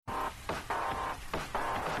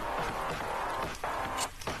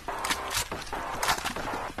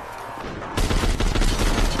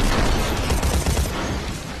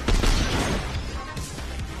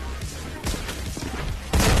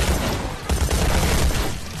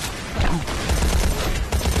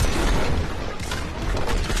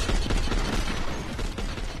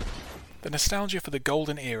Nostalgia for the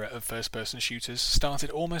golden era of first-person shooters started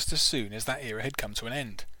almost as soon as that era had come to an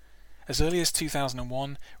end. As early as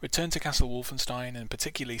 2001, Return to Castle Wolfenstein, and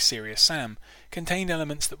particularly Serious Sam, contained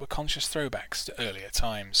elements that were conscious throwbacks to earlier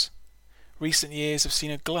times. Recent years have seen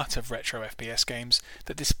a glut of retro FPS games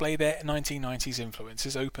that display their 1990s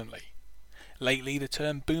influences openly. Lately, the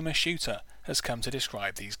term boomer shooter has come to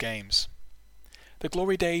describe these games. The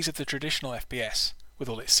glory days of the traditional FPS, with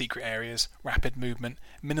all its secret areas, rapid movement,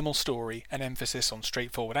 minimal story, and emphasis on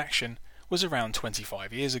straightforward action, was around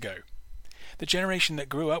 25 years ago. The generation that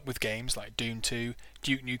grew up with games like Doom 2,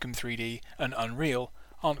 Duke Nukem 3D, and Unreal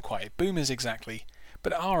aren't quite boomers exactly,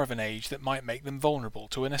 but are of an age that might make them vulnerable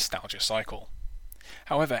to a nostalgia cycle.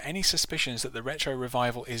 However, any suspicions that the retro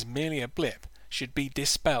revival is merely a blip should be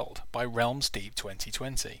dispelled by Realms Deep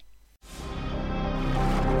 2020.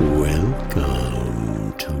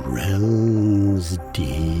 Welcome to Realms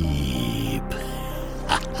Deep.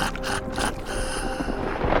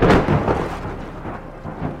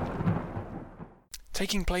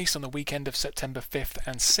 Taking place on the weekend of September 5th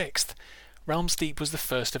and 6th, Realms Deep was the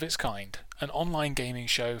first of its kind, an online gaming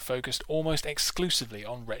show focused almost exclusively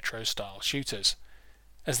on retro-style shooters.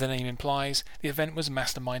 As the name implies, the event was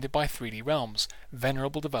masterminded by 3D Realms,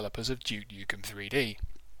 venerable developers of Duke Nukem 3D.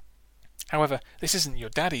 However, this isn't your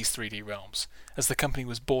daddy's 3D Realms, as the company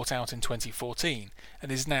was bought out in 2014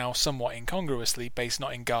 and is now somewhat incongruously based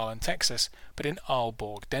not in Garland, Texas, but in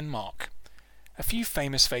Aalborg, Denmark. A few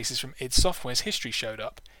famous faces from id Software's history showed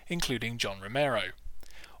up, including John Romero.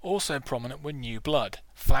 Also prominent were New Blood,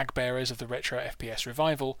 flag bearers of the retro FPS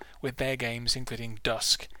revival, with their games including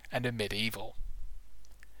Dusk and Amid Evil.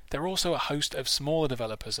 There are also a host of smaller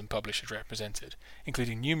developers and publishers represented,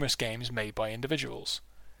 including numerous games made by individuals.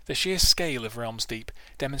 The sheer scale of Realms Deep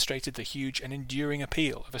demonstrated the huge and enduring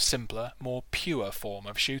appeal of a simpler, more pure form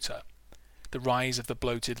of shooter. The rise of the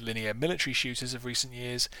bloated linear military shooters of recent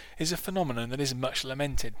years is a phenomenon that is much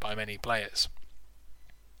lamented by many players.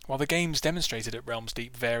 While the games demonstrated at Realms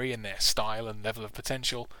Deep vary in their style and level of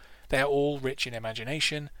potential, they are all rich in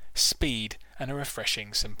imagination, speed, and a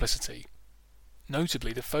refreshing simplicity.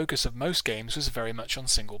 Notably, the focus of most games was very much on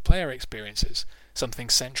single-player experiences, something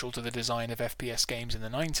central to the design of FPS games in the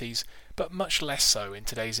 90s, but much less so in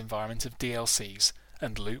today's environment of DLCs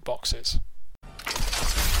and loot boxes.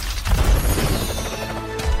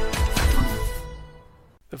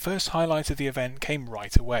 The first highlight of the event came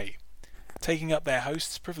right away. Taking up their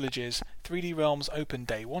host's privileges, 3D Realms opened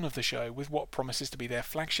day one of the show with what promises to be their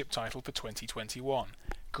flagship title for 2021,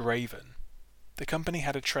 Graven. The company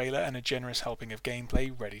had a trailer and a generous helping of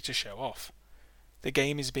gameplay ready to show off. The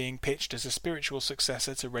game is being pitched as a spiritual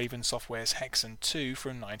successor to Raven Software's Hexen 2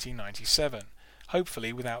 from 1997,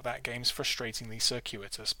 hopefully without that game's frustratingly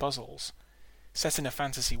circuitous puzzles. Set in a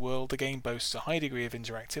fantasy world, the game boasts a high degree of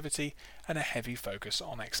interactivity and a heavy focus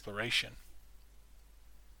on exploration.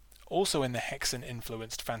 Also in the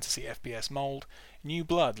Hexen-influenced fantasy FPS mould, New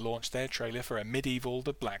Blood launched their trailer for Amid Evil: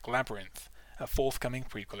 The Black Labyrinth, a forthcoming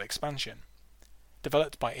prequel expansion.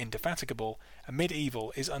 Developed by Indefatigable, Amid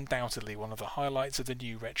Evil is undoubtedly one of the highlights of the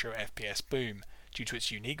new retro FPS boom, due to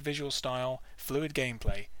its unique visual style, fluid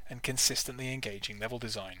gameplay, and consistently engaging level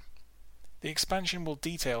design. The expansion will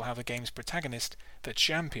detail how the game's protagonist, the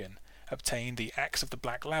Champion, obtained the Axe of the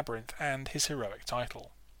Black Labyrinth and his heroic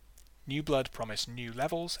title. New Blood promised new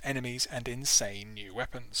levels, enemies, and insane new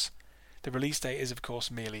weapons. The release date is of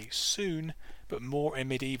course merely soon, but more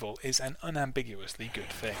Amid Evil is an unambiguously good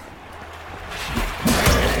thing.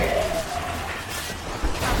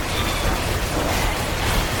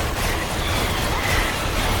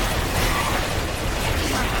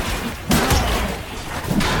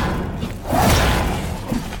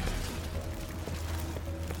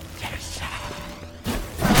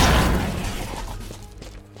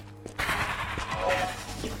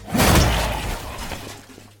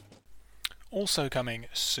 Also coming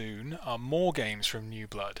soon are more games from New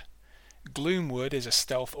Blood. Gloomwood is a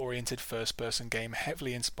stealth-oriented first-person game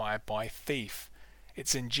heavily inspired by Thief.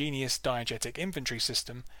 Its ingenious diegetic inventory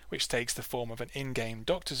system, which takes the form of an in-game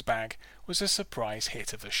doctor's bag, was a surprise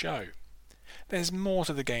hit of the show. There's more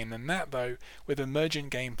to the game than that though, with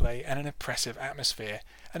emergent gameplay and an oppressive atmosphere,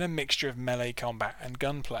 and a mixture of melee combat and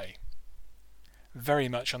gunplay. Very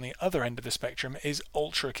much on the other end of the spectrum is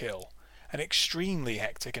Ultra Kill, an extremely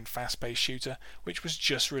hectic and fast-paced shooter which was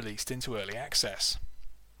just released into early access.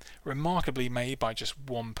 Remarkably made by just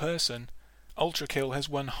one person, Ultra Kill has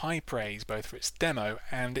won high praise both for its demo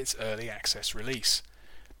and its early access release.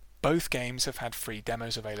 Both games have had free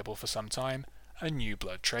demos available for some time, a New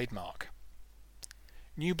Blood trademark.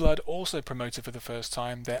 New Blood also promoted for the first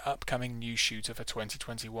time their upcoming new shooter for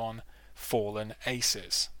 2021, Fallen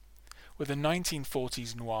Aces. With a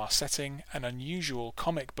 1940s noir setting and unusual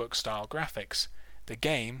comic book style graphics, the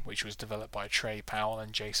game, which was developed by Trey Powell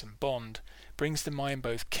and Jason Bond, brings to mind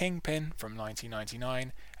both Kingpin from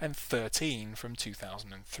 1999 and 13 from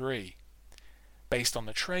 2003. Based on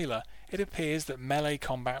the trailer, it appears that melee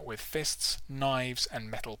combat with fists, knives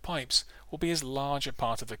and metal pipes will be as large a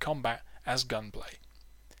part of the combat as gunplay.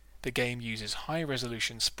 The game uses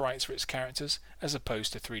high-resolution sprites for its characters as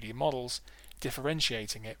opposed to 3D models,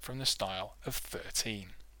 differentiating it from the style of 13.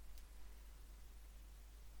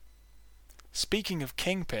 Speaking of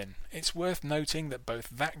Kingpin, it's worth noting that both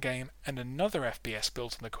that game and another FPS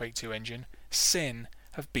built on the Quake 2 engine, Sin,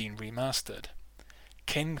 have been remastered.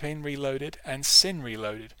 Kingpin Reloaded and Sin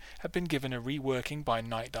Reloaded have been given a reworking by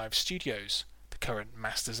Night Dive Studios, the current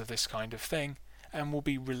masters of this kind of thing, and will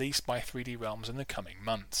be released by 3D Realms in the coming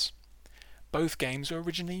months. Both games were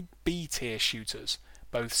originally B-tier shooters,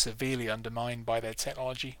 both severely undermined by their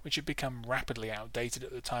technology, which had become rapidly outdated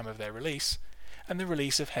at the time of their release, and the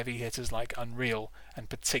release of heavy hitters like Unreal and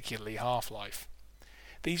particularly Half-Life.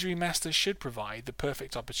 These remasters should provide the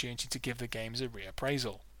perfect opportunity to give the games a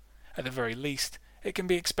reappraisal. At the very least, it can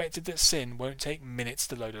be expected that Sin won't take minutes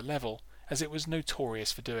to load a level, as it was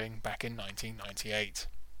notorious for doing back in 1998.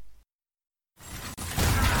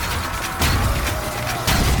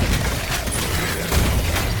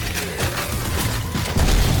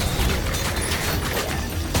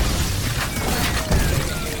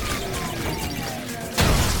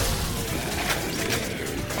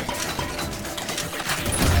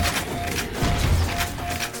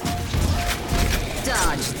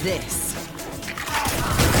 Dodge this.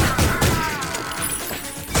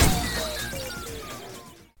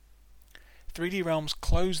 3D Realms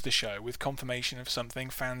closed the show with confirmation of something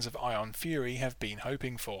fans of Ion Fury have been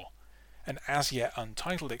hoping for, an as-yet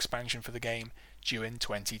untitled expansion for the game due in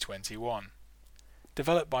 2021.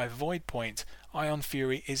 Developed by Voidpoint, Ion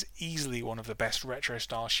Fury is easily one of the best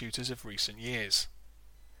retro-style shooters of recent years.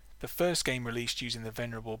 The first game released using the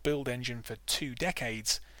venerable build engine for 2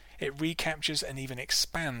 decades, it recaptures and even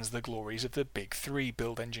expands the glories of the big 3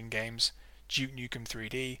 build engine games, Duke Nukem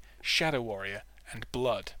 3D, Shadow Warrior, and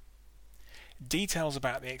Blood. Details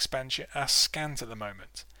about the expansion are scant at the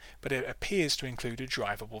moment, but it appears to include a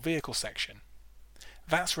drivable vehicle section.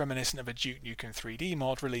 That's reminiscent of a Duke Nukem 3D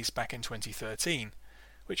mod released back in 2013,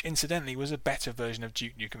 which incidentally was a better version of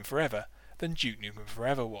Duke Nukem Forever than Duke Nukem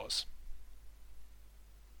Forever was.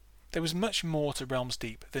 There was much more to Realms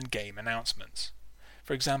Deep than game announcements.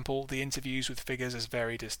 For example, the interviews with figures as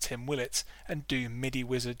varied as Tim Willits and Doom MIDI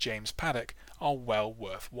wizard James Paddock are well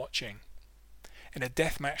worth watching. In a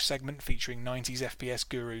deathmatch segment featuring 90s FPS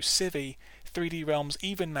guru Civi, 3D Realms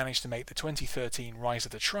even managed to make the 2013 Rise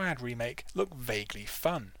of the Triad remake look vaguely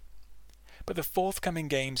fun. But the forthcoming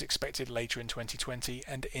games expected later in 2020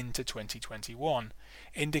 and into 2021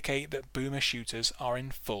 indicate that boomer shooters are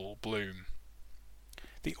in full bloom.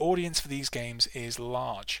 The audience for these games is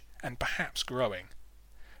large and perhaps growing.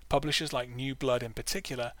 Publishers like New Blood in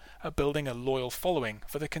particular are building a loyal following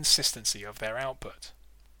for the consistency of their output.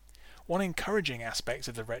 One encouraging aspect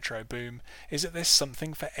of the retro boom is that there's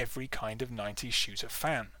something for every kind of 90s shooter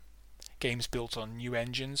fan. Games built on new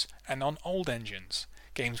engines and on old engines,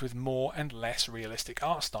 games with more and less realistic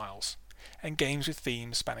art styles, and games with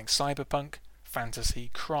themes spanning cyberpunk, fantasy,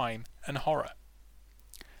 crime, and horror.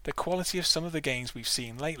 The quality of some of the games we've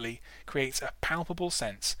seen lately creates a palpable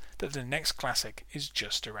sense that the next classic is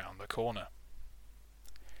just around the corner.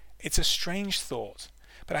 It's a strange thought,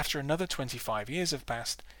 but after another 25 years have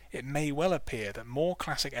passed, it may well appear that more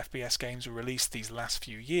classic FPS games were released these last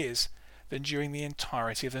few years than during the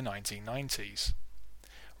entirety of the 1990s.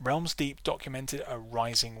 Realms Deep documented a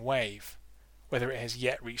rising wave. Whether it has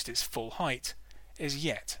yet reached its full height is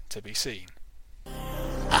yet to be seen.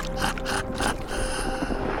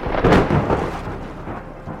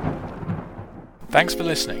 Thanks for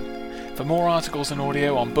listening. For more articles and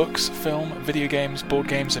audio on books, film, video games, board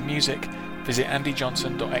games and music, visit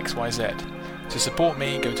andyjohnson.xyz. To support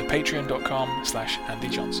me, go to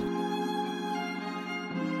patreon.com/andyjohnson.